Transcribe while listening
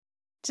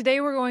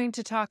Today, we're going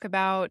to talk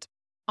about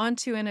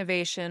Onto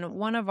Innovation,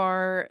 one of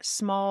our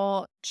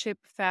small chip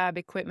fab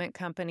equipment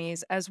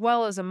companies, as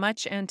well as a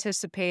much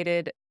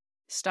anticipated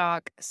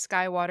stock,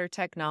 Skywater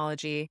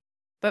Technology.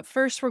 But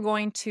first, we're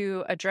going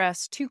to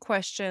address two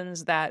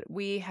questions that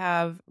we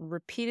have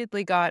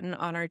repeatedly gotten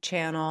on our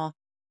channel,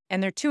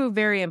 and they're two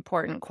very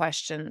important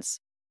questions.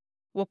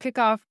 We'll kick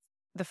off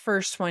the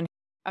first one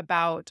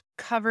about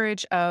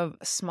coverage of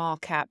small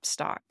cap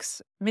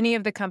stocks. Many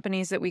of the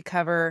companies that we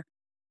cover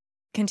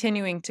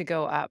continuing to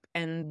go up.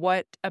 And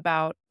what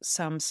about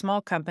some small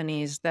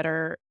companies that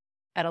are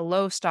at a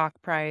low stock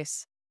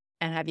price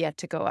and have yet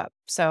to go up?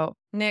 So,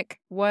 Nick,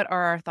 what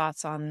are our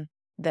thoughts on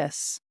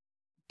this?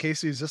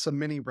 Casey, is this a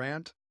mini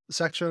rant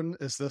section?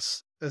 Is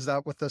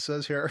that what this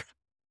is here?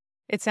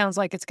 It sounds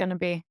like it's going to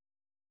be.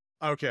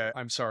 Okay,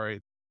 I'm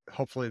sorry.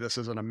 Hopefully this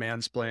isn't a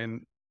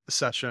mansplain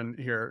session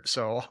here,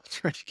 so I'll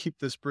try to keep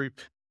this brief.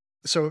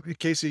 So,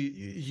 Casey,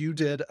 you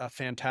did a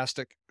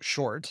fantastic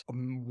short,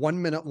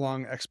 1 minute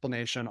long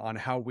explanation on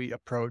how we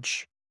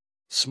approach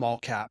small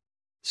cap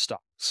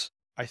stocks.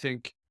 I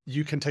think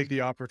you can take the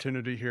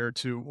opportunity here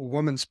to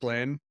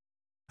womansplain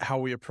how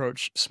we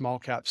approach small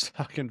cap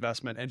stock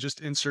investment and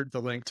just insert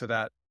the link to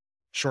that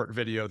short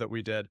video that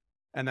we did.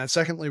 And then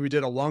secondly, we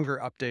did a longer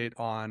update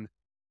on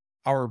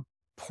our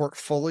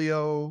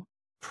portfolio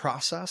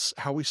process,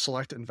 how we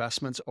select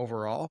investments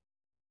overall.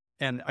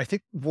 And I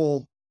think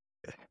we'll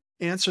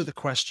answer the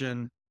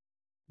question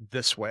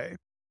this way.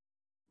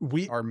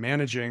 We are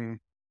managing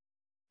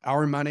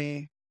our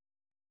money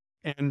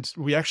and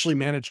we actually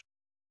manage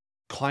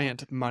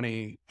client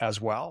money as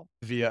well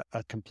via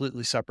a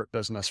completely separate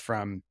business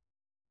from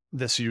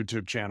this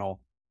YouTube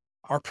channel.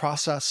 Our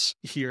process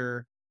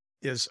here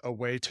is a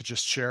way to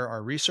just share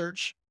our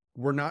research.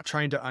 We're not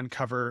trying to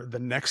uncover the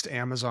next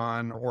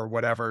Amazon or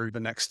whatever,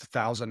 the next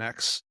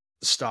 1000x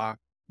stock,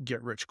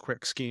 get rich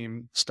quick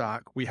scheme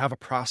stock. We have a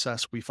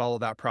process. We follow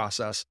that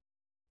process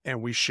and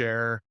we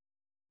share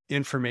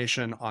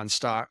information on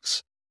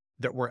stocks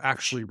that we're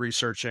actually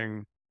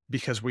researching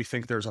because we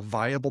think there's a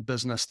viable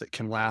business that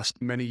can last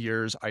many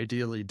years,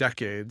 ideally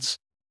decades.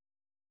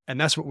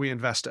 And that's what we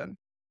invest in.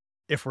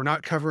 If we're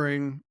not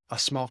covering a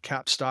small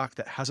cap stock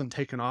that hasn't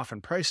taken off in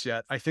price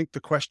yet, I think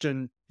the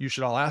question you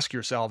should all ask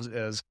yourselves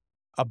is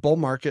a bull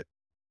market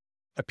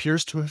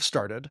appears to have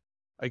started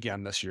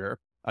again this year,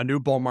 a new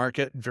bull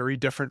market, very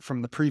different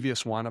from the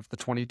previous one of the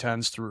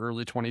 2010s through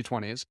early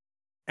 2020s.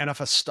 And if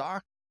a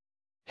stock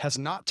has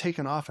not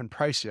taken off in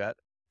price yet,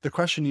 the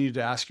question you need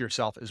to ask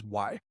yourself is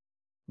why?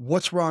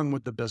 What's wrong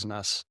with the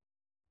business?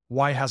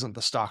 Why hasn't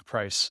the stock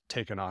price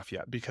taken off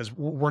yet? Because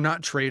we're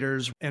not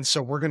traders. And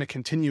so we're going to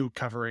continue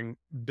covering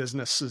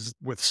businesses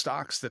with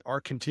stocks that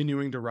are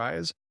continuing to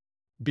rise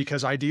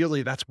because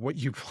ideally that's what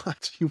you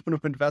want. You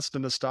want to invest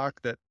in a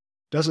stock that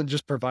doesn't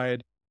just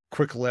provide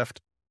quick lift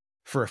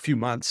for a few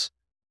months.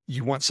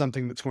 You want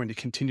something that's going to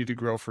continue to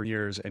grow for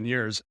years and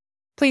years.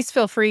 Please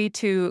feel free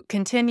to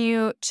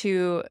continue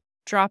to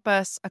drop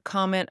us a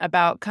comment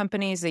about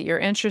companies that you're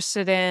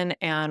interested in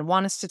and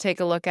want us to take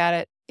a look at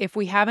it. If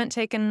we haven't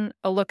taken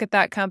a look at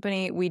that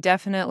company, we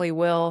definitely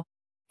will,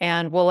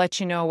 and we'll let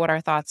you know what our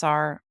thoughts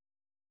are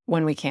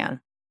when we can.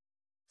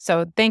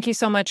 So thank you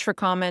so much for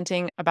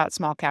commenting about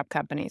small cap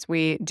companies.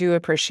 We do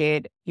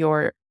appreciate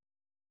your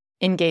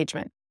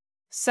engagement.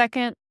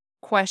 Second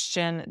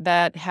question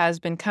that has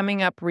been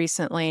coming up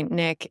recently,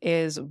 Nick,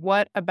 is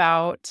what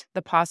about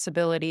the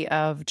possibility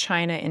of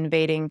China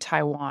invading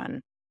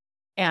Taiwan?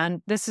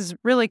 And this is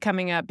really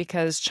coming up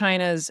because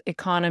China's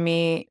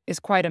economy is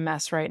quite a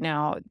mess right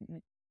now,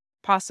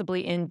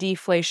 possibly in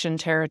deflation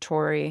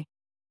territory.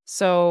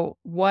 So,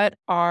 what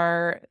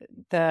are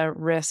the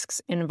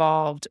risks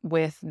involved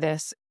with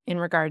this in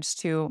regards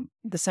to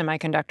the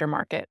semiconductor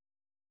market?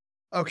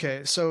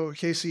 Okay. So,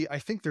 Casey, I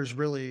think there's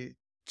really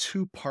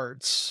two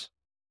parts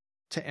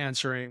to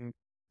answering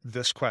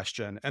this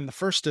question. And the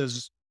first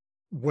is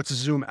let's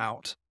zoom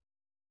out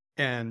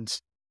and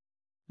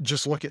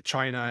just look at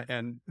China.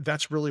 And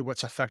that's really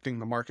what's affecting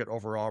the market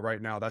overall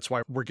right now. That's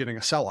why we're getting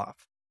a sell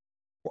off.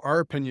 Our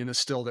opinion is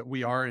still that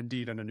we are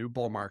indeed in a new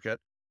bull market.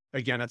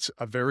 Again, it's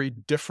a very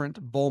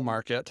different bull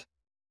market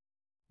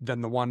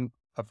than the one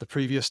of the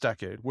previous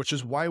decade, which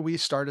is why we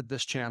started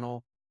this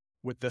channel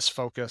with this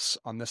focus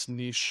on this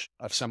niche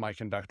of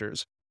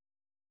semiconductors.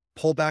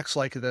 Pullbacks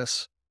like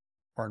this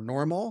are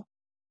normal.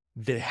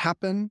 They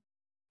happen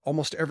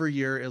almost every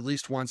year. At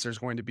least once there's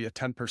going to be a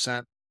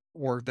 10%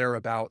 or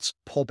thereabouts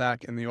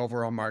pullback in the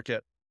overall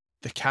market.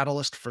 The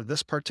catalyst for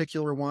this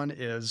particular one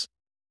is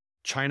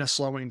China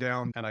slowing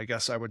down. And I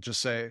guess I would just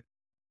say,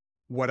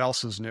 what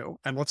else is new?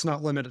 And let's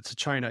not limit it to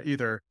China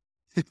either.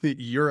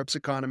 Europe's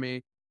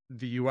economy,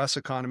 the US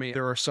economy,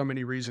 there are so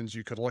many reasons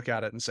you could look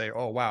at it and say,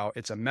 oh, wow,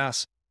 it's a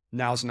mess.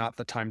 Now's not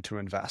the time to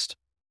invest.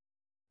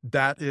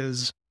 That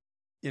is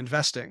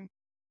investing.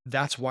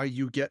 That's why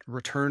you get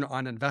return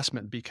on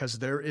investment because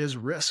there is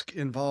risk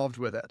involved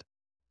with it.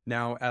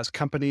 Now, as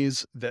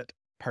companies that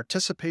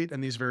participate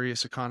in these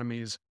various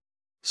economies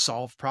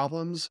solve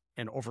problems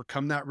and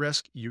overcome that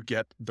risk, you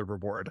get the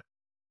reward.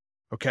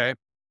 Okay.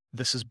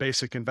 This is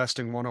basic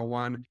investing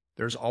 101.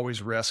 There's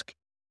always risk.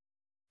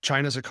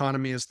 China's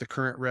economy is the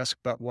current risk,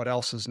 but what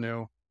else is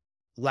new?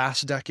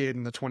 Last decade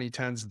in the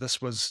 2010s,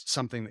 this was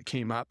something that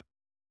came up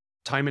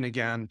time and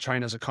again.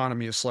 China's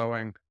economy is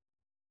slowing,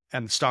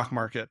 and the stock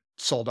market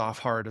sold off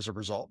hard as a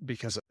result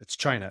because it's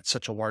China. It's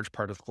such a large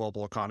part of the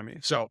global economy.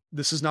 So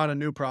this is not a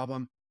new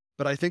problem.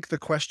 But I think the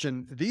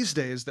question these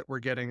days that we're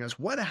getting is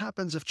what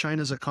happens if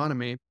China's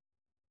economy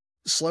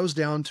slows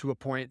down to a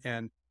point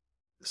and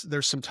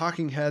there's some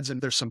talking heads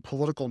and there's some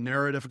political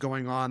narrative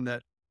going on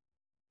that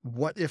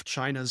what if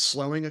China's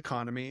slowing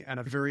economy and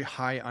a very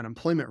high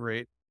unemployment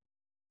rate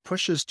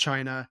pushes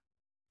China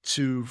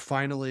to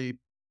finally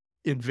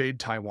invade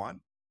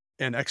Taiwan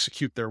and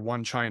execute their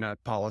one China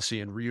policy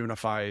and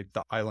reunify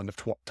the island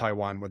of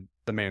Taiwan with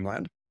the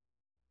mainland?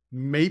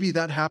 Maybe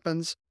that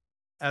happens.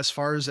 As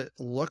far as it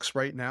looks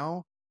right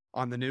now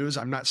on the news,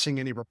 I'm not seeing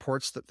any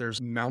reports that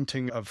there's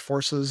mounting of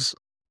forces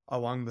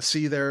along the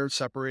sea there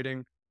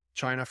separating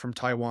China from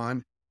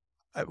Taiwan.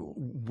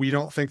 We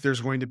don't think there's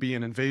going to be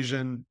an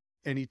invasion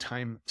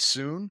anytime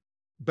soon.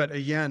 But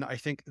again, I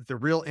think the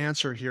real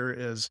answer here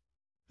is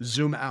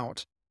zoom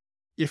out.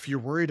 If you're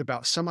worried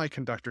about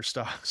semiconductor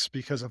stocks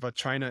because of a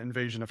China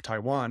invasion of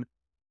Taiwan,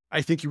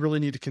 I think you really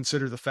need to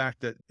consider the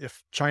fact that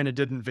if China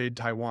did invade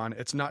Taiwan,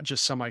 it's not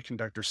just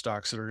semiconductor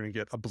stocks that are going to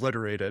get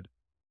obliterated.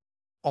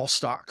 All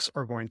stocks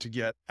are going to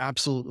get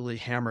absolutely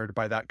hammered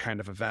by that kind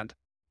of event.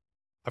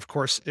 Of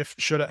course, if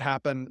should it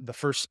happen, the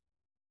first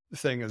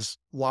thing is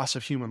loss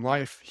of human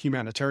life,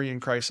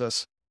 humanitarian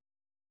crisis.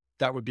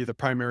 That would be the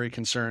primary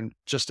concern,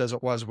 just as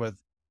it was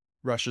with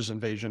Russia's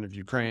invasion of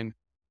Ukraine.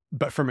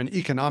 But from an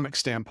economic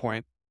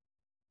standpoint,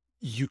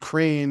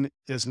 Ukraine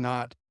is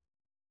not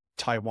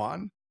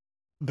Taiwan.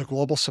 The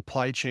global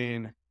supply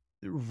chain,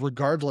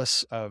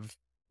 regardless of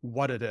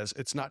what it is,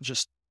 it's not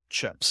just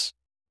chips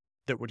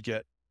that would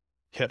get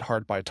hit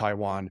hard by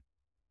Taiwan.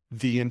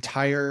 The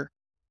entire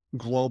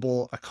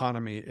global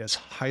economy is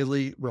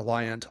highly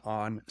reliant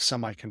on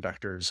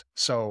semiconductors.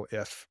 So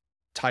if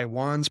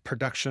Taiwan's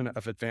production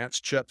of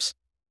advanced chips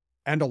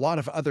and a lot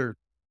of other,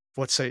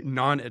 let's say,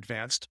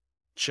 non-advanced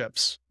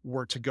chips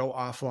were to go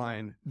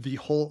offline, the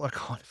whole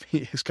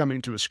economy is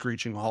coming to a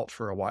screeching halt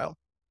for a while.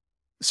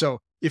 So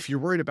if you're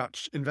worried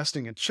about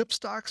investing in chip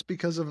stocks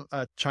because of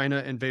a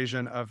China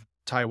invasion of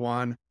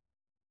Taiwan,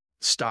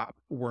 stop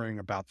worrying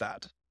about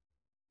that.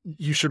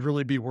 You should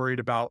really be worried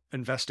about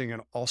investing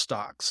in all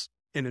stocks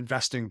in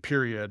investing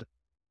period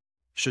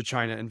should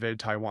China invade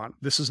Taiwan.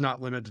 This is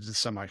not limited to the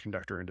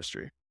semiconductor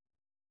industry.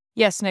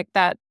 Yes, Nick,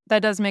 that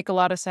does make a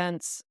lot of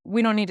sense.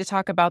 We don't need to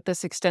talk about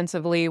this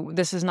extensively.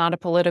 This is not a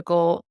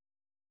political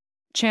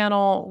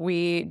channel.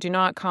 We do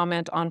not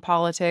comment on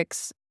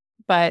politics,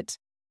 but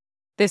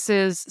this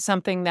is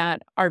something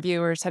that our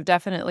viewers have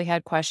definitely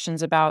had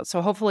questions about.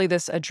 So hopefully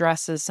this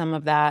addresses some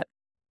of that.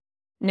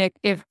 Nick,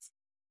 if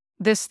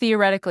this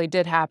theoretically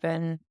did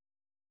happen,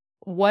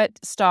 what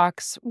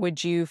stocks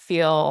would you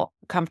feel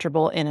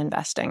comfortable in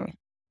investing?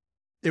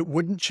 It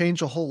wouldn't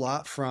change a whole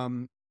lot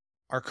from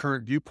our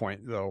current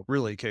viewpoint, though,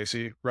 really,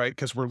 Casey, right?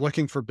 Because we're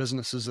looking for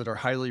businesses that are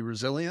highly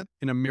resilient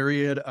in a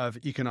myriad of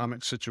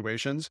economic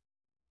situations.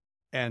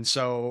 And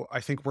so I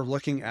think we're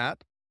looking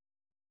at,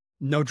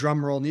 no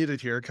drum roll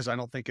needed here, because I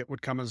don't think it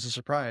would come as a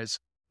surprise,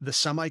 the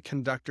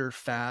semiconductor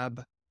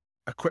fab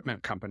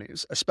equipment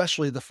companies,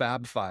 especially the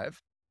Fab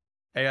Five,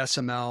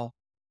 ASML,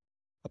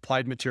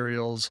 Applied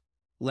Materials,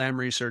 Lam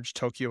Research,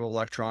 Tokyo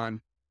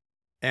Electron,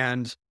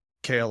 and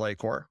KLA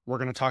Core. We're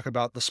going to talk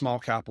about the small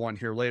cap one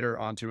here later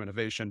onto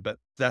innovation, but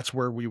that's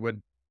where we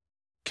would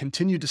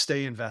continue to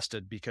stay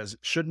invested, because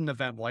should an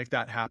event like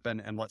that happen,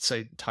 and let's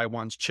say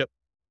Taiwan's chip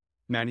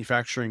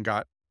manufacturing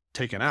got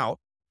taken out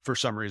for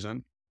some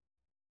reason,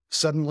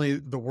 suddenly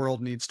the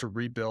world needs to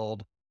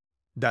rebuild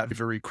that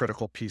very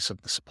critical piece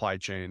of the supply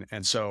chain.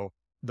 And so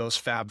those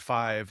Fab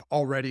Five,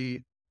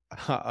 already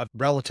a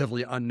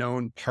relatively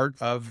unknown part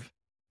of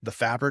the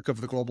fabric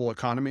of the global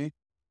economy,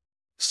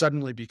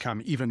 suddenly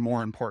become even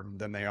more important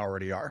than they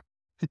already are.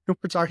 We're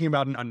talking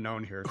about an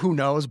unknown here. Who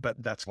knows?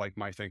 But that's like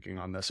my thinking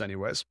on this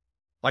anyways.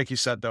 Like you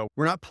said, though,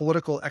 we're not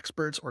political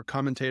experts or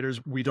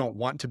commentators. We don't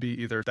want to be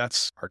either.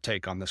 That's our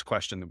take on this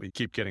question that we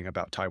keep getting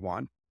about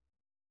Taiwan.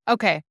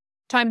 Okay,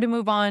 time to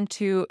move on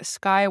to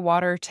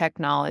Skywater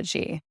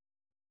Technology.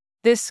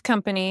 This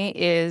company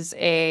is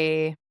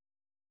a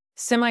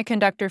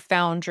semiconductor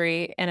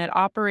foundry, and it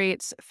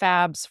operates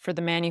fabs for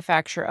the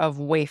manufacture of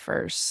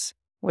wafers,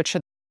 which are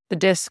the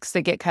discs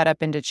that get cut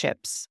up into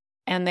chips.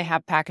 And they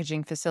have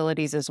packaging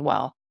facilities as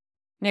well.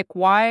 Nick,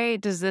 why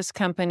does this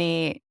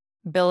company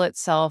bill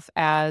itself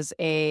as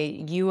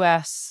a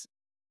U.S.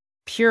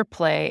 pure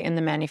play in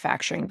the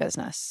manufacturing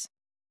business?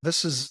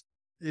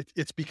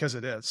 It's because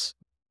it is.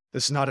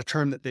 This is not a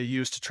term that they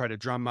use to try to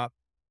drum up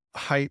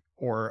hype,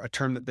 or a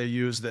term that they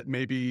use that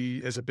maybe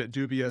is a bit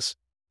dubious.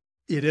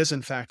 It is,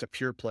 in fact, a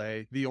pure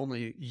play, the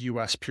only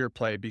U.S. pure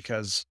play,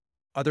 because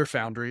other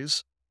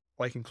foundries,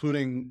 like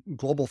including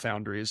global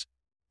foundries,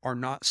 are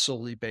not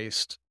solely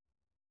based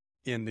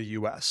in the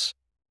U.S.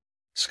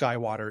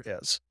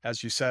 SkyWater is.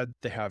 As you said,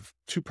 they have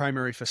two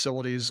primary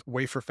facilities,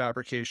 wafer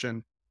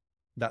fabrication.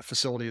 That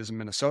facility is in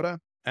Minnesota,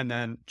 and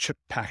then chip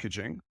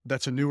packaging.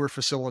 That's a newer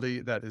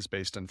facility that is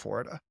based in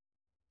Florida.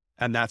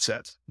 And that's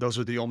it. Those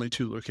are the only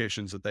two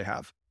locations that they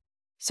have.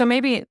 So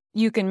maybe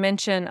you can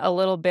mention a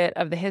little bit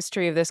of the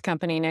history of this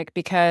company, Nick,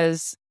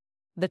 because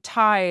the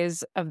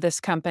ties of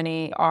this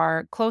company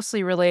are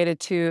closely related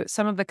to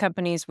some of the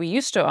companies we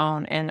used to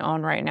own and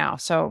own right now.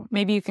 So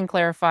maybe you can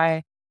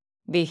clarify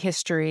the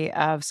history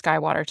of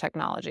SkyWater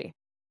Technology.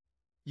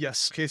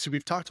 Yes, Casey,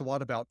 we've talked a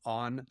lot about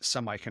On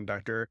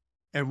Semiconductor.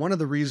 And one of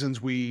the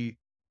reasons we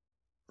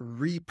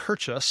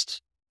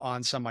repurchased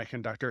On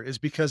Semiconductor is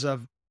because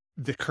of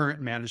the current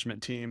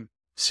management team,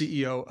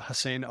 CEO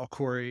Hussein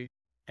El-Khoury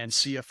and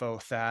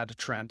CFO Thad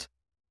Trent.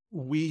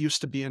 We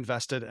used to be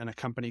invested in a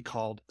company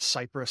called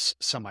Cypress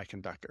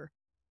Semiconductor.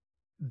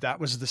 That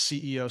was the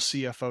CEO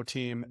CFO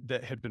team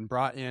that had been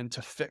brought in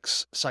to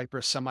fix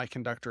Cypress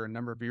Semiconductor a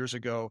number of years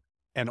ago.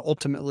 And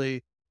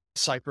ultimately,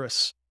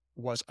 Cypress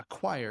was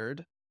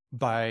acquired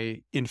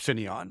by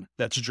Infineon.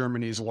 That's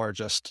Germany's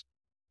largest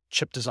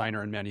chip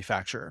designer and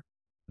manufacturer.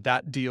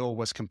 That deal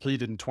was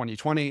completed in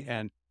 2020,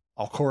 and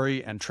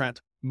El-Khoury and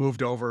Trent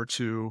moved over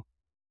to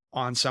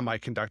On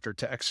Semiconductor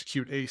to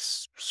execute a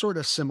sort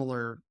of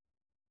similar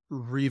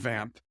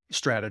revamp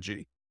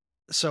strategy.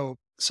 So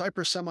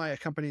Cypress Semi, a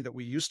company that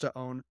we used to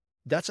own,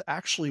 that's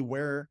actually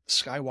where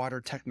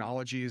SkyWater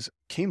Technologies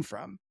came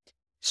from.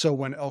 So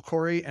when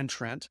El-Khoury and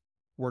Trent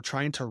were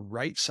trying to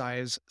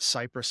right-size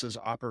Cypress's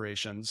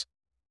operations,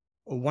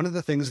 one of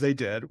the things they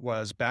did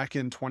was back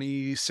in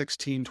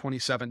 2016,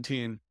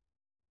 2017,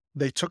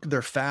 they took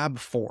their Fab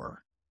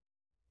 4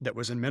 that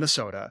was in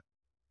Minnesota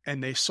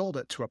and they sold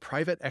it to a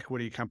private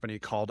equity company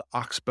called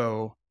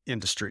Oxbow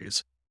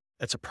Industries.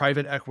 It's a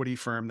private equity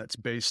firm that's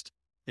based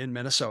in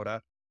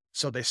Minnesota.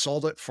 So they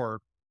sold it for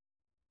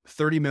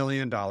 $30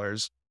 million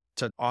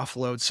to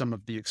offload some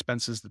of the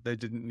expenses that they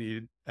didn't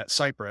need at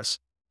Cypress.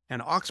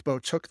 And Oxbow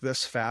took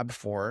this Fab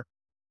 4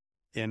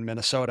 in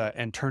Minnesota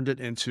and turned it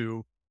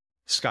into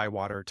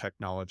SkyWater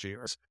Technology.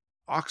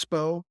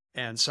 Oxbow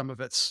and some of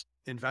its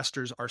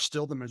investors are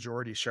still the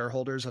majority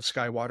shareholders of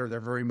SkyWater. They're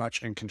very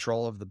much in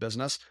control of the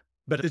business.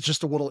 But it's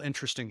just a little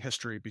interesting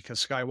history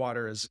because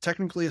SkyWater is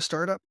technically a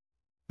startup,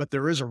 but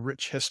there is a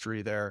rich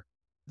history there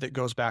that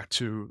goes back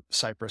to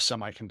Cypress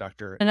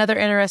Semiconductor. Another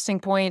interesting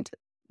point,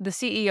 the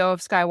CEO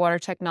of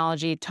SkyWater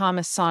Technology,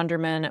 Thomas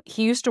Sonderman,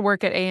 he used to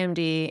work at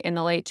AMD in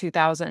the late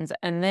 2000s,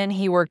 and then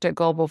he worked at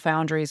Global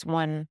Foundries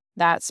when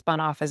that spun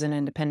off as an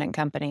independent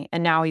company.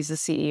 And now he's the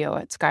CEO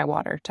at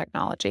SkyWater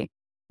Technology.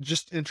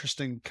 Just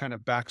interesting kind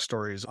of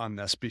backstories on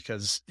this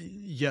because,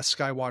 yes,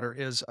 SkyWater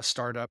is a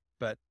startup,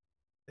 but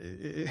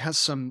it has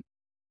some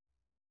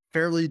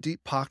fairly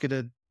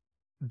deep-pocketed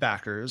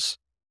backers,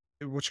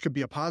 which could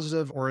be a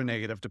positive or a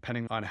negative,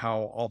 depending on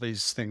how all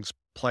these things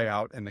play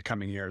out in the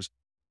coming years.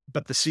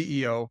 But the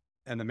CEO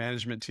and the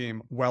management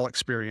team, well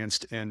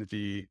experienced in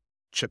the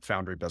chip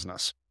foundry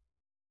business.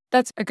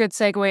 That's a good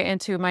segue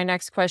into my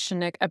next question,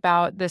 Nick,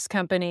 about this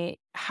company.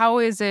 How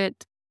is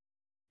it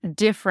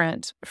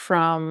different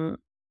from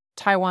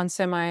Taiwan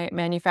Semi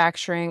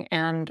Manufacturing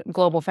and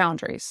Global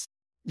Foundries?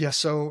 Yeah,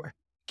 so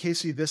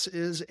Casey, this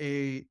is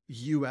a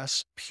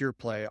US pure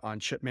play on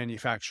chip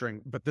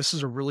manufacturing, but this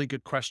is a really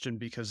good question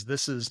because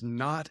this is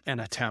not an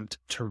attempt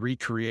to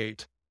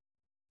recreate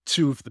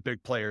two of the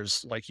big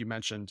players, like you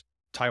mentioned,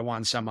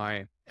 Taiwan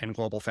Semi and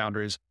Global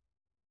Foundries.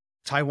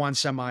 Taiwan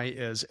Semi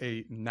is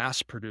a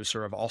mass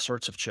producer of all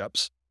sorts of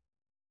chips.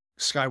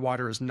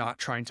 SkyWater is not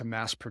trying to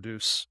mass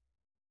produce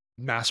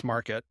mass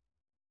market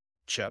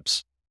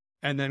chips.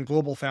 And then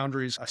Global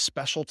Foundries, a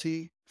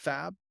specialty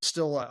fab,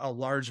 still a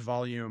large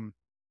volume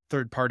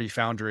third-party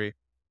foundry,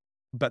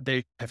 but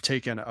they have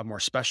taken a more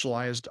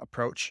specialized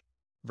approach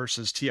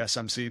versus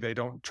TSMC. They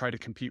don't try to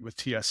compete with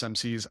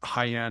TSMC's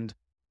high-end,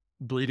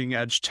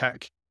 bleeding-edge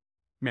tech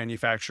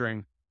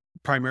manufacturing,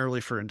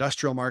 primarily for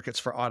industrial markets,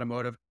 for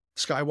automotive.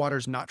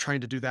 SkyWater's not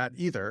trying to do that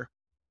either.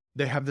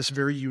 They have this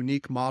very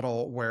unique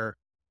model where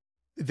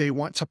they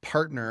want to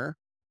partner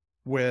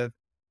with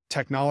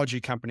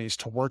technology companies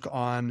to work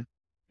on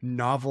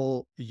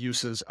novel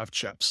uses of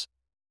chips.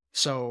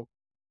 So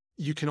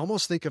you can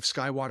almost think of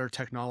SkyWater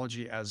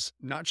Technology as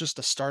not just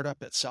a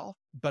startup itself,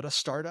 but a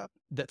startup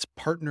that's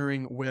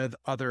partnering with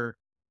other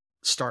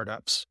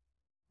startups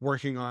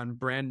working on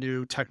brand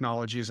new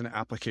technologies and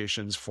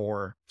applications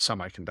for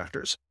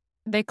semiconductors.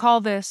 They call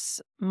this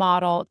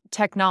model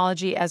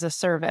technology as a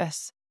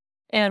service.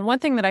 And one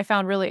thing that I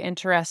found really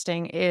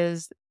interesting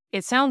is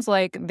it sounds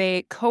like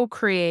they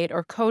co-create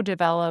or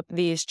co-develop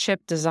these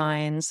chip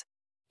designs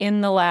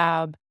in the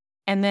lab.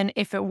 And then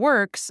if it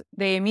works,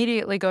 they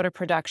immediately go to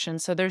production.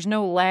 So there's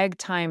no lag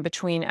time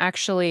between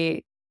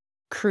actually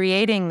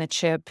creating the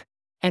chip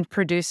and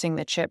producing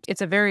the chip.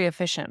 It's a very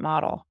efficient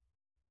model.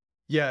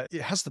 Yeah,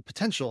 it has the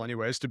potential,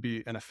 anyways, to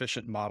be an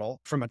efficient model.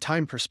 From a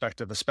time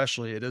perspective,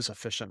 especially, it is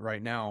efficient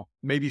right now,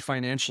 maybe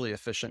financially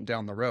efficient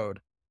down the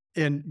road.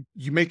 And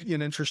you make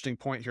an interesting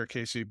point here,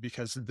 Casey,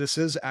 because this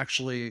is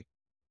actually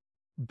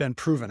been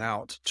proven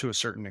out to a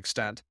certain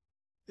extent.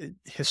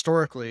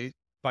 Historically,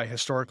 by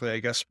historically, I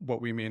guess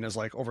what we mean is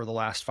like over the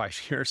last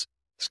 5 years,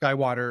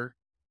 Skywater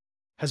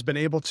has been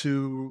able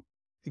to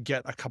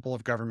get a couple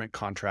of government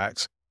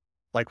contracts,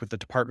 like with the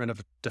Department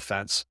of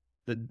Defense,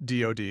 the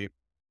DoD.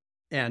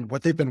 And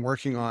what they've been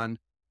working on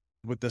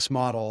with this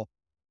model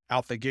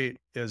out the gate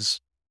is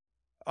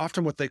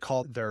often what they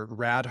call their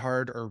rad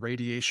hard or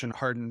radiation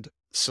hardened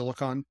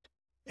silicon.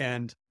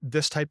 And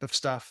this type of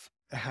stuff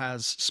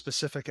has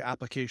specific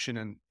application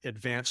in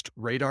advanced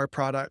radar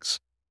products.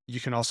 You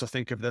can also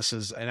think of this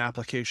as an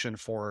application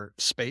for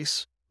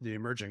space, the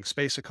emerging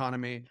space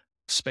economy,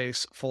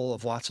 space full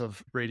of lots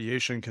of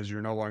radiation because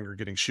you're no longer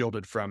getting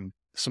shielded from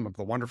some of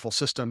the wonderful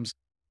systems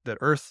that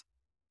Earth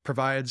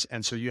provides.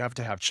 And so you have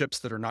to have chips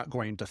that are not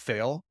going to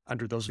fail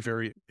under those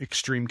very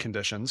extreme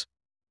conditions.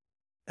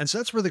 And so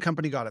that's where the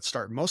company got its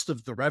start. Most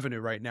of the revenue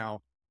right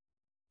now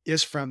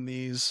is from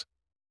these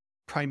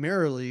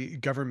primarily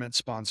government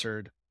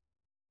sponsored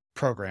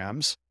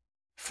programs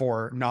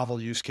for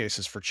novel use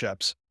cases for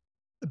chips.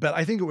 But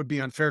I think it would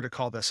be unfair to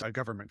call this a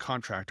government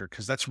contractor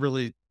because that's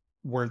really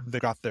where they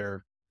got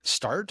their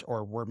start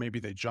or where maybe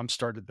they jump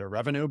started their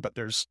revenue. But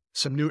there's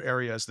some new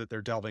areas that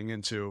they're delving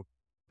into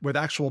with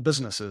actual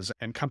businesses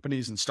and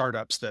companies and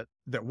startups that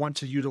want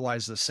to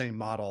utilize the same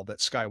model that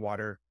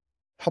Skywater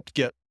helped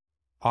get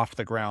off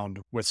the ground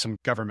with some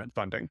government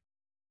funding.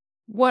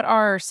 What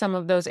are some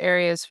of those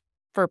areas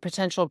for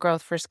potential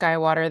growth for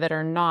Skywater that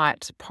are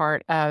not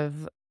part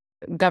of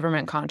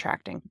government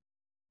contracting?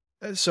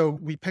 So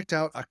we picked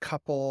out a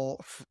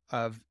couple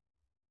of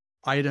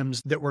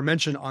items that were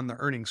mentioned on the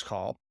earnings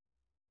call.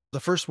 The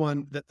first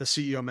one that the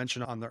CEO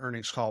mentioned on the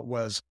earnings call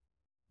was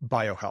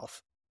biohealth.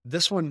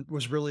 This one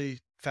was really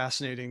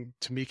fascinating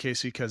to me,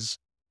 Casey, because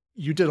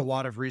you did a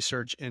lot of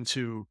research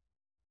into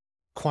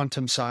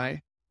quantum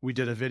sci. We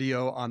did a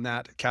video on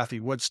that, Kathy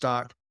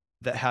Woodstock,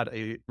 that had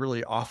a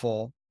really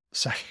awful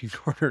second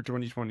quarter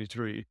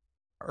 2023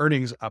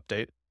 earnings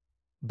update.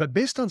 But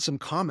based on some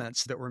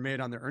comments that were made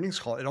on the earnings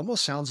call, it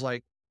almost sounds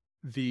like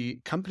the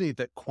company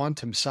that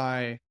Quantum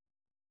Sci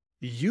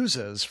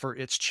uses for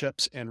its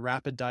chips and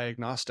rapid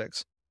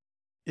diagnostics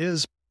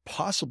is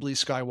possibly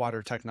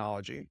Skywater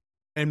Technology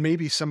and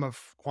maybe some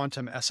of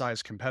Quantum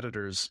SI's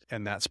competitors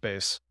in that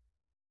space.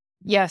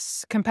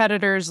 Yes,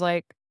 competitors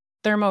like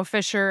Thermo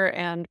Fisher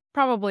and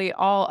probably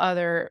all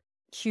other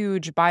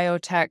huge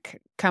biotech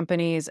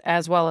companies,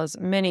 as well as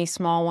many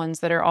small ones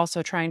that are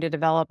also trying to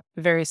develop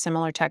very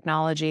similar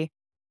technology.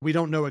 We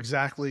don't know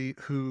exactly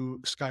who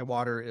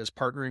Skywater is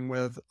partnering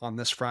with on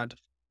this front,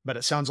 but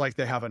it sounds like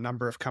they have a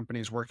number of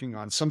companies working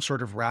on some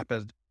sort of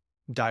rapid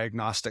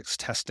diagnostics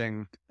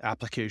testing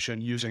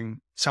application using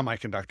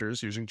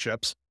semiconductors, using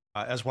chips,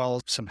 as well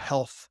as some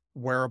health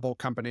wearable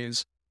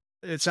companies.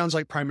 It sounds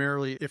like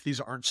primarily, if these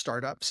aren't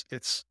startups,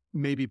 it's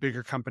maybe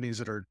bigger companies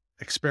that are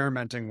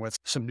experimenting with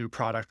some new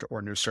product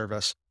or new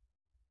service.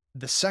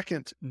 The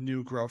second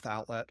new growth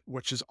outlet,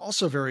 which is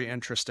also very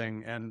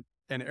interesting and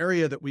an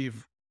area that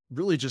we've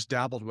really just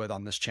dabbled with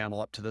on this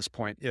channel up to this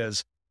point,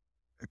 is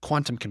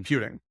quantum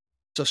computing.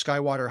 So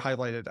Skywater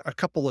highlighted a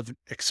couple of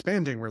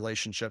expanding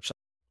relationships,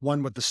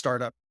 one with the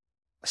startup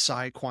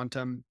Psi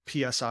Quantum,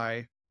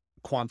 PSI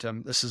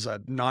Quantum. This is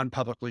a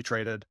non-publicly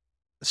traded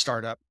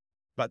startup,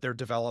 but they're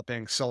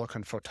developing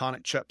silicon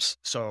photonic chips.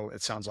 So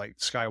it sounds like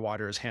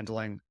Skywater is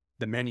handling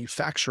the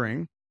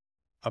manufacturing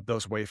of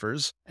those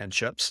wafers and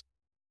chips.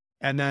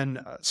 And then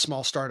a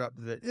small startup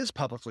that is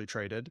publicly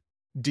traded,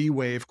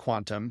 D-Wave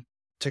Quantum,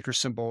 ticker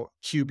symbol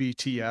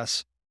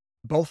QBTS.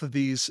 Both of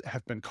these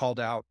have been called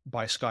out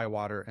by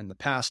Skywater in the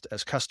past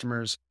as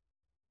customers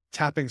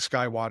tapping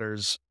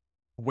Skywater's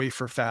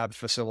wafer fab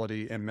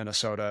facility in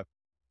Minnesota.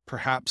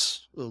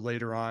 Perhaps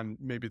later on,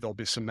 maybe there'll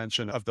be some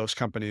mention of those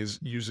companies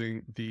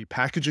using the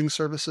packaging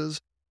services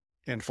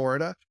in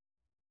Florida.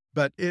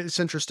 But it's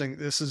interesting.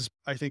 This is,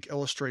 I think,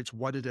 illustrates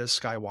what it is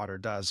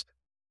Skywater does.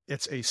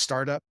 It's a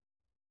startup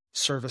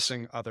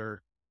servicing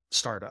other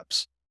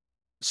startups.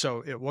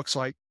 So it looks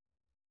like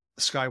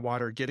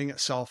Skywater getting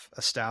itself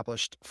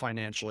established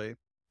financially,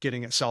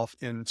 getting itself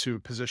into a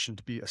position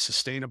to be a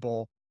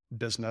sustainable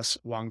business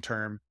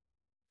long-term,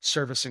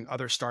 servicing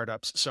other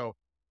startups. So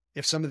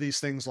if some of these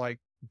things like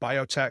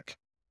biotech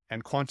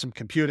and quantum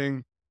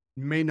computing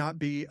may not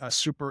be a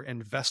super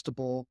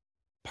investable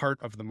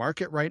part of the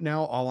market right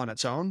now, all on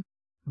its own,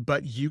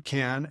 but you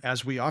can,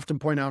 as we often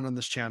point out on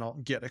this channel,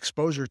 get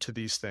exposure to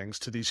these things,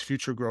 to these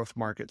future growth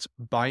markets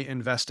by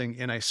investing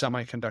in a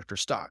semiconductor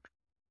stock,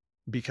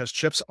 because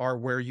chips are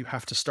where you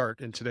have to start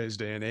in today's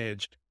day and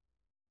age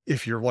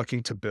if you're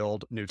looking to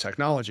build new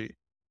technology.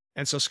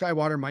 And so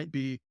Skywater might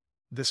be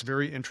this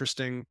very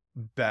interesting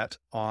bet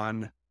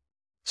on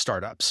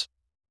startups.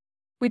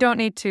 We don't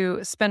need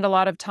to spend a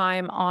lot of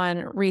time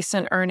on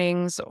recent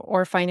earnings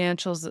or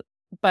financials,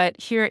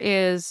 but here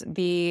is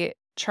the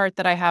chart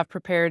that I have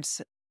prepared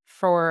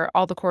for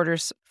all the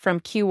quarters from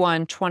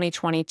Q1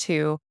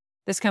 2022.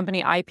 This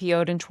company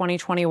IPO'd in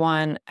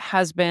 2021,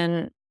 has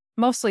been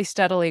mostly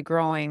steadily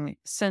growing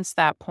since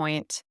that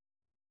point.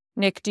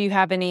 Nick, do you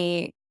have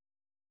any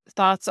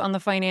thoughts on the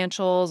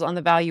financials, on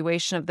the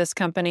valuation of this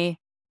company?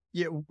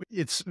 Yeah,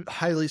 it's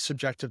highly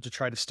subjective to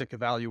try to stick a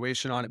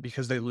valuation on it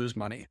because they lose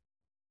money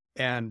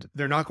and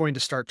they're not going to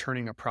start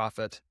turning a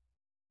profit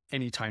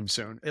anytime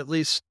soon, at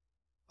least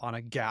on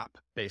a gap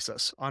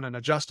basis. On an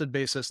adjusted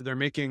basis, they're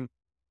making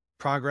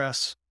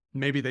progress.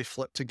 Maybe they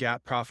flip to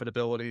gap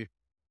profitability,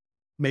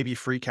 maybe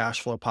free cash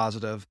flow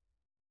positive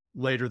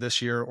later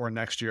this year or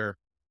next year.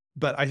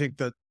 But I think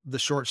that the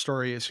short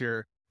story is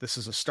here. This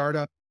is a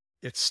startup.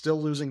 It's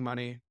still losing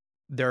money.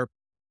 Their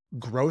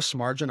gross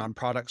margin on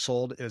products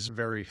sold is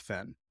very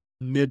thin,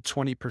 mid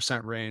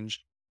 20%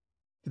 range.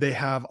 They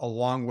have a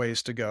long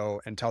ways to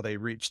go until they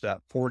reach that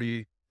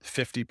 40,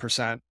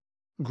 50%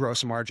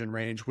 gross margin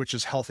range, which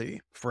is healthy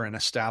for an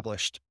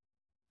established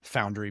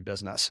foundry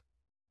business.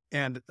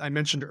 And I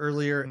mentioned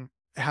earlier,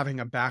 having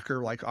a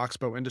backer like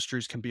Oxbow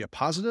Industries can be a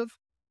positive.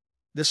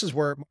 This is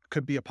where it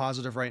could be a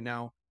positive right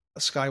now.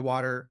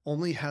 Skywater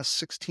only has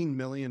 $16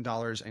 million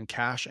in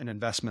cash and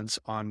investments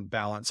on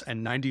balance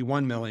and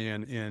 91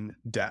 million in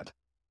debt.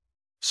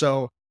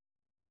 So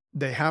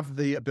they have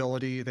the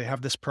ability, they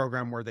have this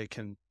program where they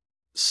can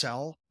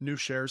sell new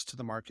shares to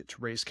the market to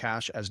raise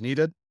cash as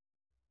needed.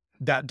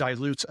 That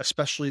dilutes,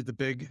 especially the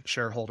big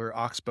shareholder,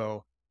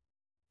 Oxbow,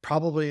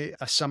 probably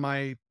a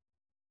semi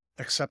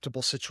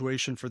acceptable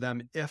situation for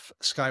them if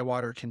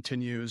Skywater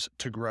continues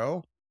to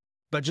grow.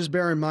 But just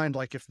bear in mind,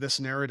 like if this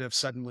narrative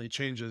suddenly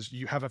changes,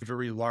 you have a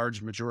very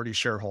large majority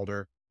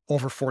shareholder,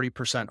 over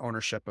 40%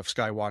 ownership of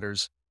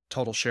Skywater's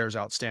total shares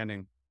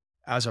outstanding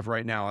as of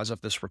right now, as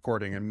of this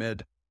recording in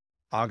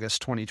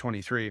mid-August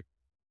 2023.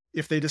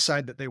 If they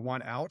decide that they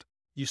want out,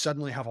 you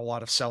suddenly have a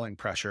lot of selling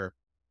pressure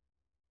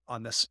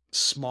on this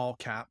small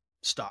cap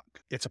stock.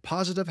 It's a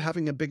positive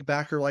having a big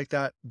backer like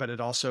that, but it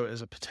also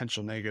is a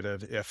potential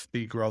negative if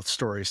the growth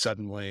story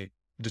suddenly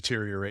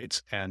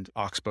deteriorates and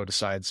Oxbow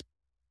decides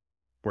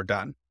we're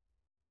done.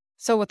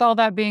 So with all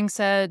that being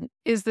said,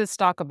 is this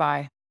stock a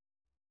buy?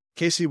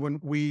 Casey, when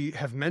we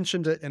have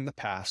mentioned it in the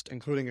past,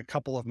 including a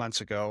couple of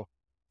months ago,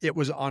 it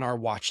was on our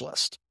watch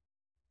list.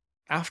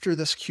 After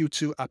this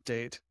Q2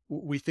 update,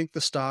 we think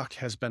the stock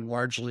has been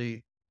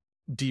largely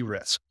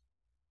de-risked.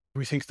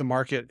 We think the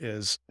market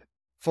is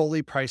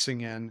fully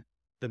pricing in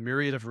the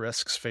myriad of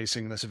risks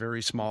facing this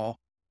very small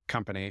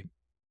company.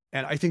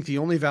 And I think the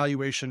only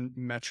valuation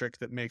metric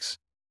that makes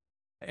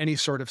any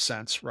sort of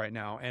sense right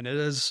now, and it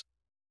is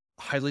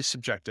highly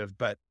subjective,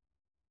 but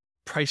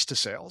price to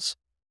sales.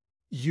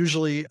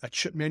 Usually a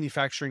chip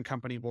manufacturing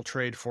company will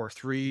trade for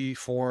 3,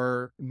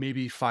 4,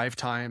 maybe 5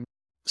 times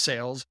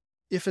sales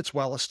if it's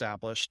well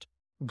established,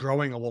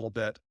 growing a little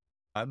bit,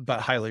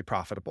 but highly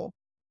profitable.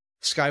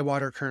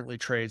 Skywater currently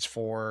trades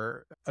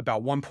for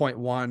about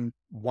 1.1,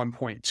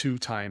 1.2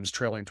 times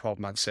trailing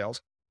 12-month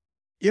sales.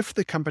 If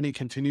the company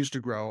continues to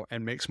grow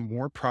and makes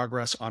more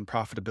progress on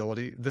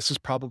profitability, this is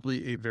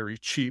probably a very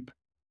cheap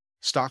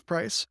stock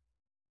price,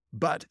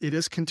 but it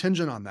is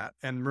contingent on that.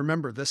 And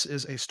remember, this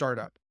is a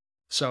startup.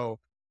 So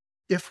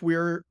if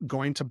we're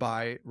going to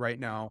buy right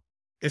now,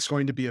 it's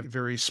going to be a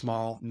very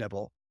small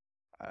nibble.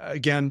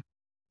 Again,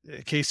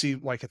 Casey,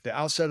 like at the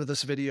outset of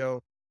this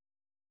video,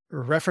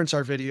 reference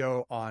our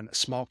video on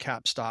small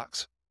cap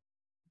stocks.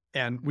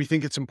 And we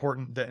think it's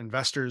important that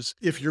investors,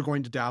 if you're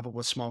going to dabble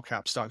with small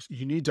cap stocks,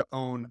 you need to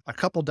own a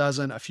couple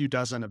dozen, a few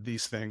dozen of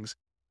these things,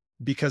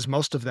 because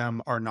most of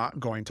them are not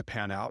going to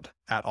pan out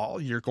at all.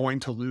 You're going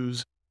to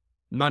lose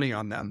money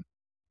on them.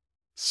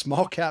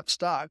 Small cap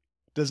stock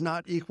does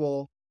not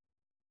equal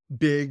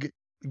big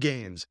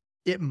gains.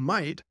 It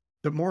might,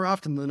 but more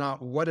often than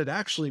not, what it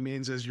actually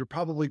means is you're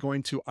probably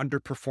going to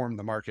underperform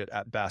the market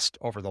at best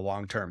over the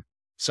long term.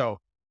 So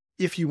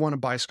if you want to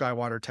buy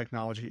Skywater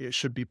technology, it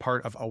should be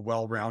part of a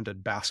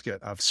well-rounded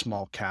basket of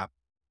small cap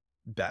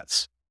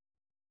bets.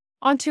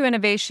 Onto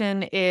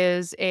Innovation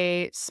is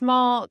a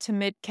small to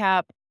mid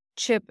cap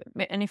chip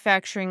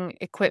manufacturing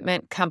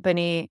equipment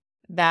company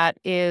that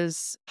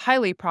is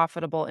highly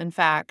profitable. In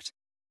fact,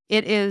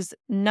 it is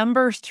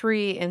number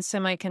 3 in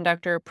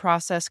semiconductor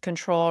process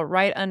control,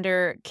 right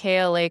under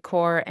KLA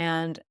Core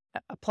and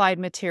Applied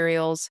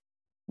Materials.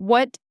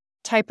 What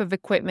type of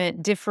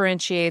equipment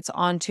differentiates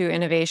Onto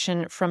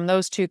Innovation from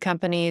those two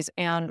companies,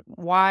 and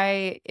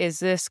why is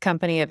this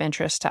company of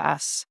interest to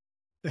us?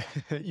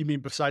 You mean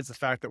besides the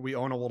fact that we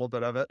own a little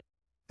bit of it?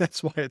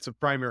 That's why it's of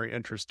primary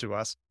interest to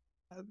us.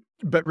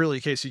 But really,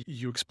 Casey,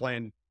 you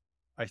explained,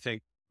 I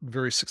think,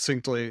 very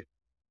succinctly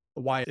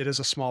why it is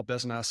a small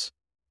business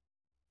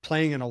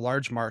playing in a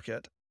large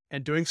market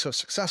and doing so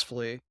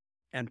successfully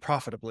and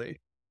profitably.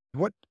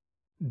 What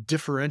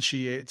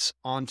differentiates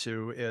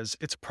Onto is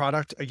its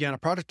product, again, a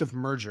product of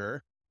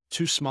merger.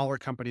 2 smaller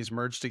companies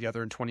merged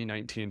together in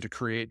 2019 to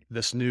create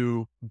this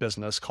new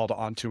business called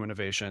Onto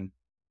Innovation.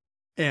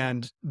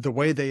 And the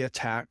way they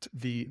attacked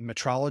the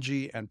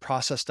metrology and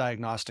process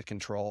diagnostic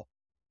control,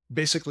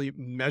 basically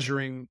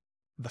measuring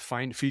the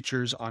fine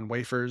features on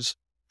wafers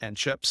and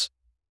chips,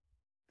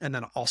 and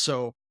then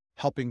also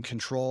helping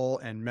control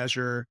and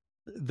measure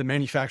the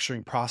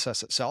manufacturing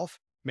process itself,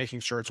 making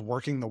sure it's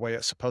working the way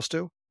it's supposed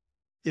to,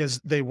 is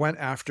they went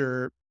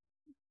after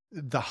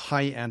the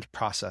high-end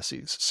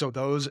processes. So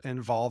those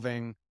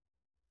involving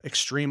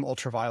extreme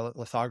ultraviolet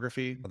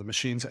lithography. The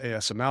machine's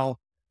ASML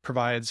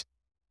provides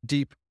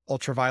deep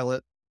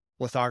ultraviolet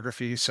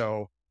lithography.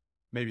 So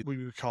maybe we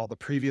would call the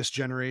previous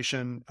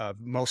generation of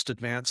most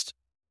advanced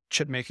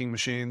chip making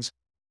machines.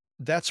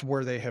 That's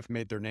where they have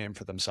made their name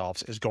for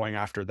themselves, is going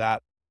after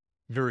that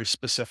very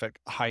specific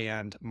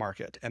high-end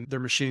market. And their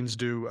machines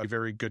do a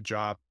very good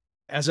job,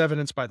 as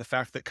evidenced by the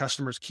fact that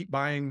customers keep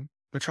buying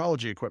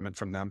metrology equipment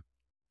from them.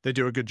 They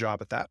do a good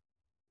job at that.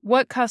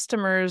 What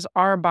customers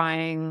are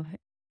buying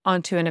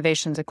Onto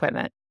Innovations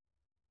equipment?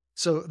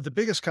 So the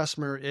biggest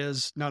customer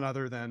is none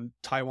other than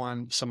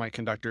Taiwan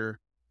Semiconductor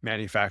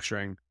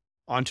Manufacturing.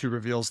 Onto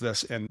reveals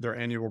this in their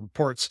annual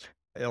reports.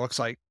 It looks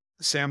like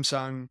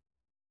Samsung,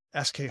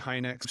 SK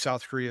Hynix,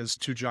 South Korea's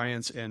two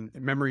giants in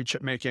memory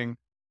chip making,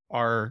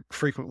 are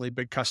frequently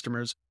big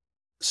customers.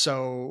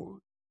 So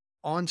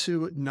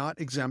Onto not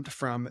exempt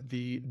from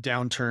the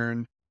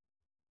downturn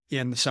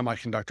in the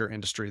semiconductor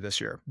industry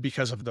this year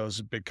because of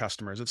those big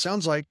customers. It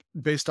sounds like,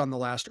 based on the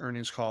last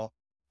earnings call,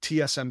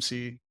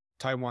 TSMC,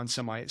 Taiwan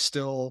Semi,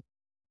 still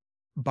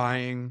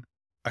buying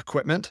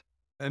equipment.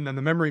 And then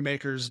the memory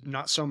makers,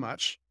 not so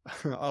much.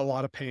 A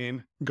lot of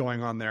pain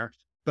going on there.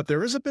 But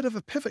there is a bit of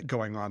a pivot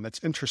going on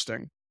that's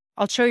interesting.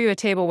 I'll show you a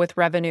table with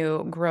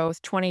revenue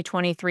growth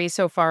 2023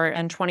 so far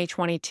and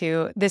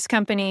 2022. This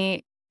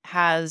company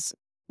has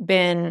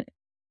been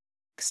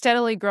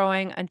steadily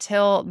growing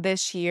until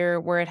this year,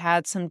 where it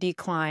had some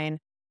decline.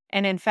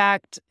 And in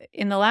fact,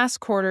 in the last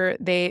quarter,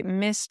 they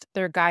missed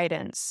their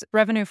guidance.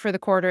 Revenue for the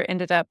quarter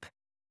ended up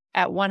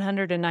at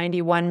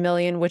 $191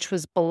 million, which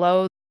was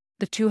below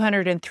the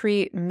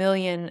 $203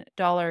 million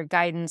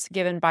guidance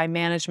given by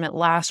management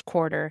last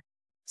quarter.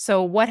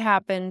 So what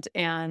happened,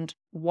 and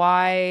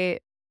why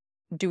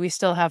do we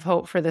still have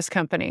hope for this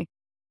company?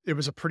 It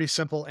was a pretty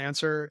simple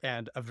answer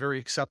and a very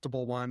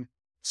acceptable one.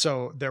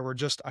 So there were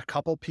just a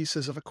couple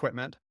pieces of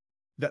equipment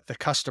that the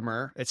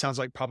customer, it sounds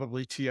like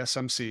probably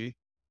TSMC,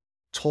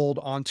 told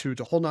Onto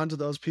to hold on to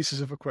those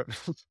pieces of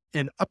equipment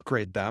and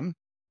upgrade them.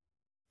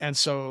 And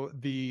so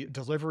the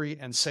delivery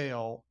and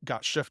sale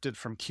got shifted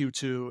from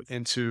Q2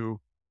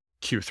 into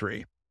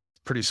Q3.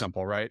 Pretty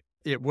simple, right?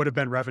 It would have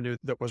been revenue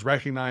that was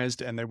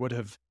recognized and they would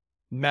have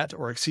met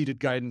or exceeded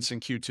guidance in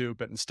Q2,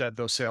 but instead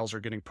those sales are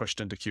getting pushed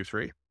into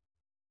Q3.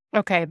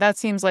 Okay, that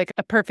seems like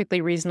a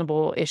perfectly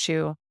reasonable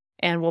issue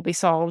and will be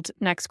solved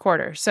next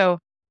quarter. So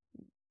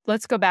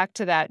let's go back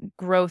to that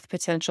growth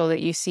potential that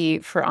you see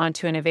for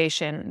Onto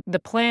Innovation. The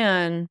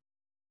plan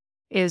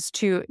is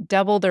to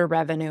double their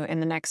revenue in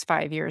the next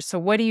 5 years. So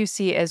what do you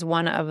see as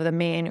one of the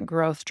main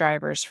growth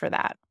drivers for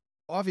that?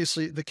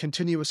 Obviously, the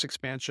continuous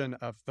expansion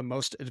of the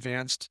most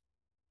advanced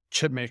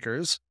chip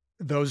makers,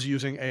 those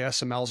using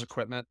ASML's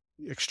equipment,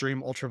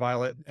 extreme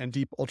ultraviolet and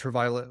deep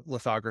ultraviolet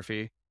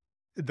lithography,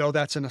 though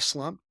that's in a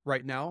slump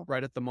right now,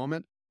 right at the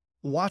moment,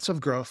 lots of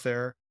growth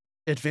there.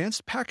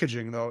 Advanced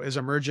packaging, though, is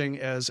emerging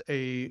as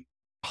a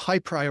high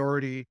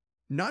priority,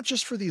 not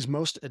just for these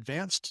most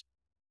advanced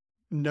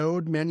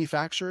node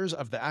manufacturers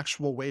of the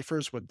actual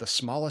wafers with the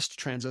smallest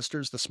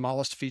transistors, the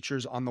smallest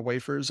features on the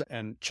wafers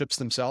and chips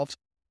themselves,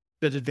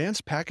 but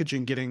advanced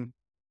packaging getting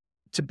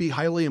to be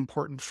highly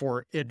important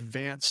for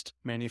advanced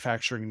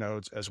manufacturing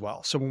nodes as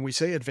well. So when we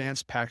say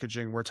advanced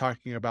packaging, we're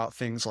talking about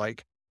things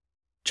like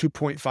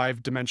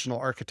 2.5 dimensional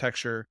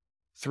architecture,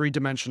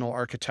 3-dimensional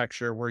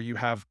architecture, where you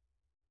have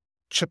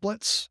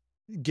chiplets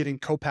getting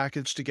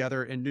co-packaged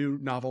together in new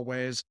novel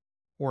ways,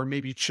 or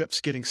maybe chips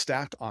getting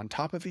stacked on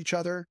top of each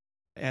other.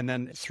 And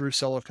then through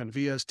silicon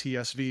vias,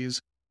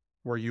 TSVs,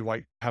 where you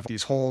like have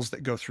these holes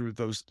that go through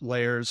those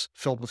layers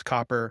filled with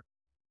copper.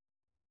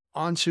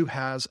 Onto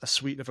has a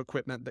suite of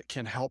equipment that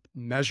can help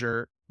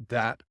measure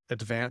that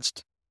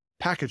advanced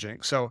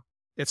packaging. So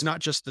it's not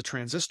just the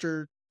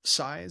transistor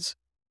size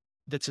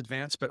that's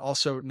advanced, but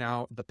also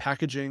now the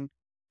packaging.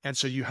 And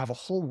so you have a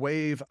whole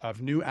wave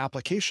of new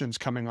applications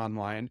coming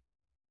online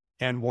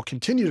and will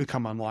continue to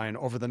come online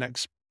over the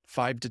next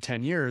 5 to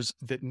 10 years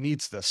that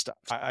needs this stuff.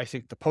 I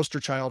think the poster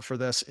child for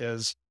this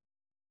is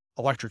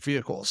electric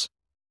vehicles.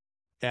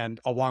 And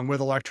along with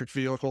electric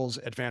vehicles,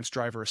 advanced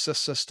driver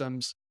assist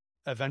systems,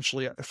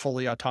 eventually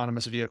fully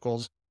autonomous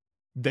vehicles,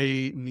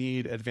 they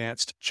need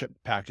advanced chip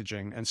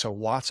packaging. And so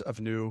lots of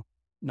new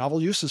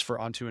novel uses for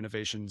Onto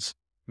Innovations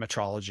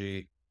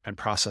metrology and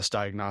process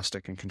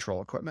diagnostic and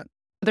control equipment.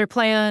 Their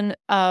plan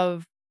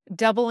of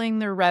doubling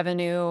their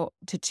revenue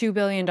to $2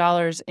 billion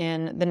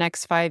in the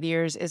next 5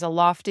 years is a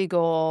lofty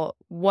goal.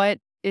 What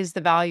is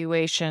the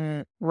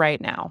valuation right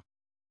now?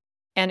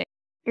 And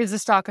is the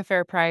stock a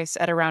fair price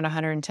at around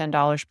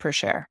 $110 per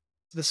share?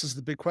 This is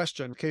the big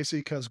question, Casey,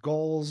 because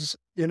goals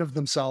in of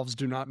themselves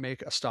do not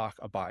make a stock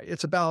a buy.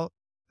 It's about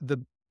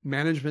the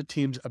management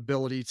team's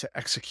ability to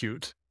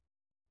execute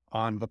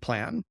on the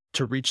plan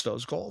to reach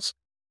those goals.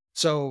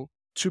 So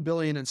 2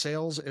 billion in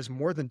sales is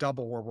more than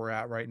double where we're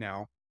at right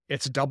now.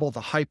 It's double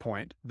the high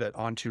point that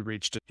Onto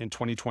reached in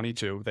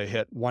 2022. They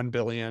hit 1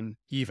 billion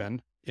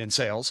even in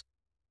sales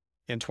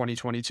in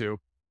 2022.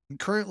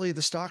 Currently,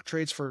 the stock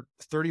trades for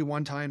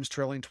 31 times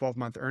trailing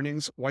 12-month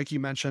earnings. Like you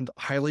mentioned,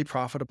 highly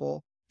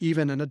profitable,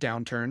 even in a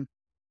downturn.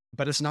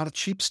 but it's not a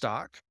cheap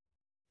stock,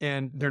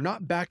 and they're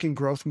not back in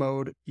growth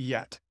mode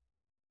yet.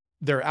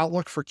 Their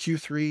outlook for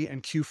Q3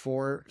 and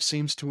Q4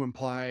 seems to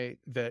imply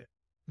that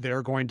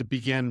they're going to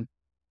begin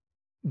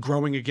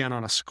growing again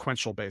on a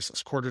sequential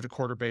basis, quarter to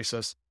quarter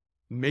basis.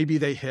 Maybe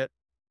they hit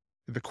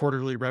the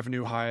quarterly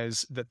revenue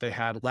highs that they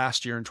had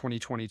last year in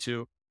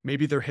 2022.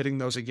 Maybe they're hitting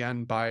those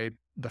again by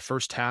the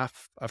first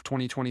half of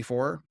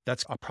 2024.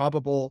 That's a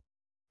probable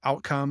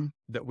outcome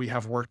that we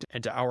have worked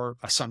into our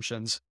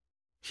assumptions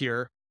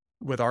here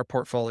with our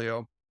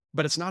portfolio,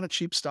 but it's not a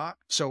cheap stock.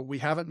 So we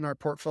have it in our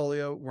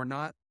portfolio. We're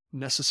not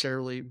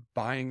necessarily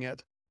buying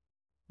it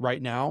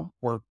right now.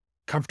 We're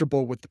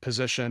comfortable with the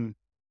position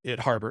it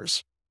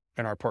harbors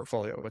in our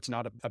portfolio. It's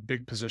not a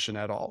big position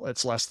at all.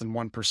 It's less than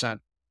 1%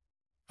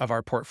 of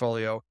our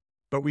portfolio,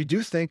 but we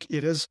do think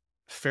it is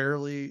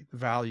fairly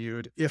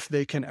valued if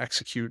they can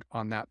execute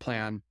on that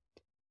plan.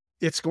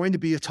 It's going to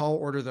be a tall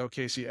order though,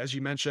 Casey. As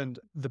you mentioned,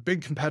 the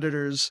big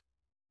competitors,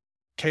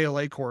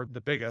 KLA Core,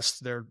 the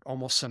biggest, they're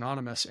almost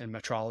synonymous in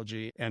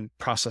metrology and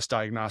process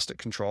diagnostic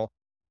control.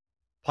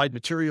 Applied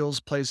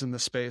Materials plays in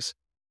this space.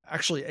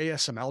 Actually,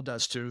 ASML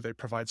does too. They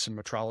provide some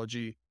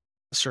metrology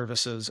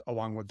services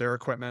along with their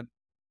equipment.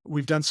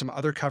 We've done some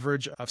other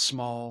coverage of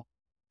small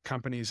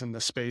companies in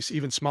this space,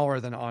 even smaller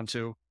than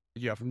Onto.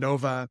 You have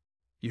Nova,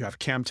 you have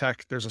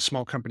Camtech. There's a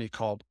small company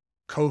called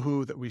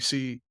Kohu that we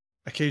see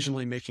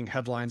occasionally making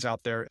headlines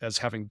out there as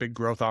having big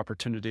growth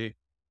opportunity.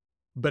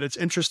 But it's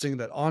interesting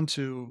that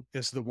Onto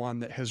is the one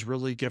that has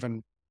really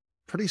given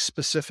pretty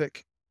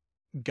specific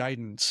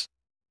guidance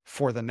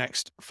for the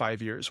next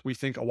 5 years. We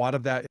think a lot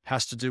of that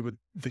has to do with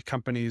the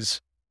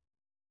company's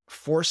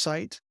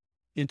foresight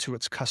into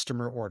its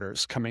customer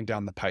orders coming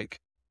down the pike.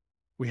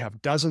 We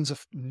have dozens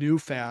of new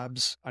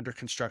fabs under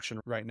construction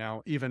right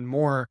now, even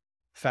more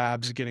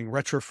fabs getting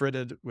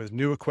retrofitted with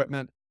new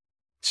equipment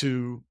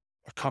to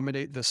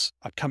accommodate this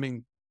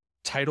upcoming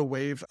tidal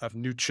wave of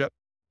new chip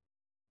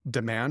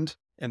demand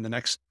in the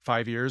next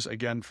 5 years,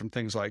 again, from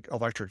things like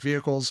electric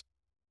vehicles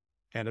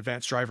and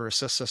advanced driver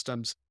assist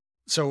systems.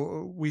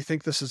 So we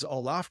think this is a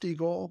lofty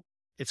goal.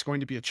 It's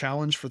going to be a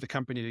challenge for the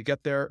company to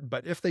get there.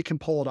 But if they can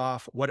pull it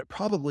off, what it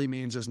probably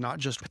means is not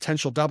just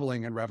potential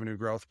doubling in revenue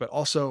growth, but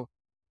also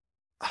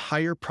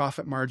higher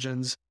profit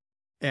margins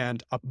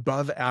and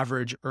above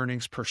average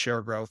earnings per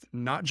share growth,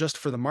 not just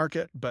for the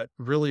market, but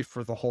really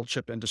for the whole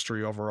chip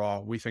industry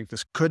overall. We think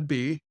this could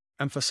be,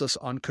 emphasis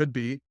on could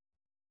be,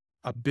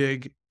 a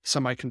big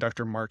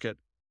semiconductor market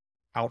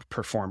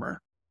outperformer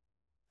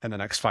in the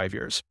next 5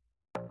 years.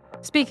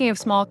 Speaking of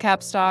small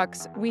cap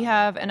stocks, we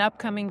have an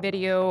upcoming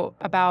video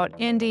about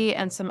Indie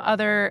and some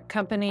other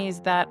companies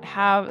that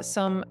have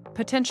some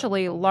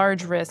potentially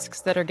large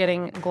risks that are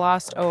getting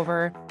glossed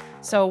over.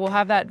 So we'll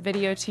have that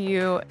video to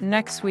you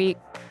next week.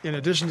 In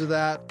addition to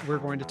that, we're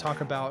going to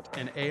talk about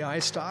an AI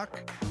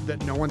stock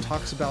that no one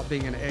talks about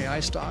being an AI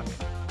stock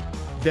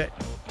that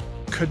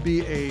could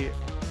be a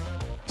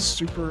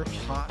super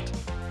hot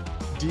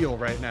deal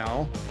right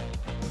now.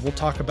 We'll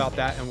talk about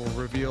that and we'll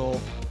reveal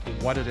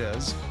what it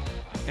is.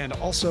 And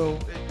also,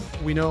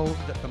 we know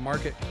that the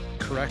market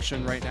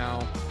correction right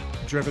now,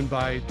 driven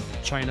by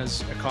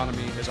China's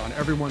economy, is on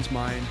everyone's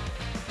mind.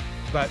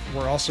 But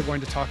we're also going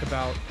to talk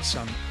about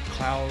some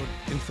cloud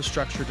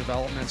infrastructure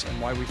developments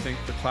and why we think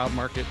the cloud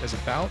market is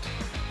about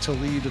to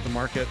lead the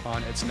market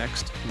on its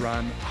next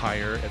run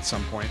higher at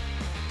some point,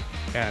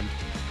 and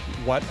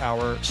what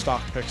our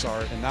stock picks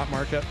are in that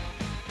market.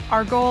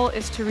 Our goal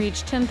is to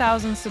reach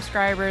 10,000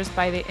 subscribers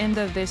by the end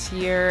of this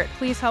year.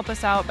 Please help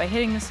us out by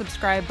hitting the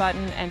subscribe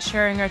button and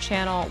sharing our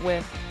channel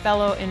with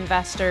fellow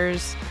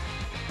investors.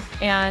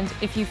 And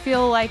if you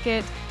feel like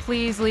it,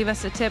 please leave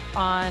us a tip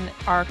on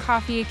our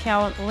coffee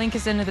account. The link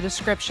is in the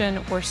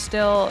description. We're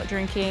still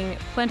drinking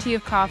plenty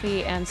of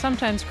coffee and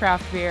sometimes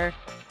craft beer.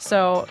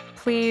 So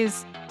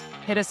please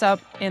hit us up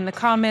in the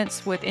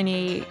comments with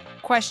any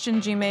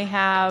questions you may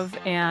have.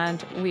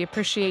 And we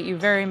appreciate you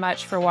very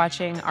much for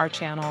watching our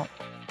channel.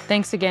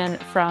 Thanks again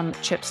from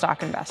Chip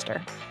Stock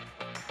Investor.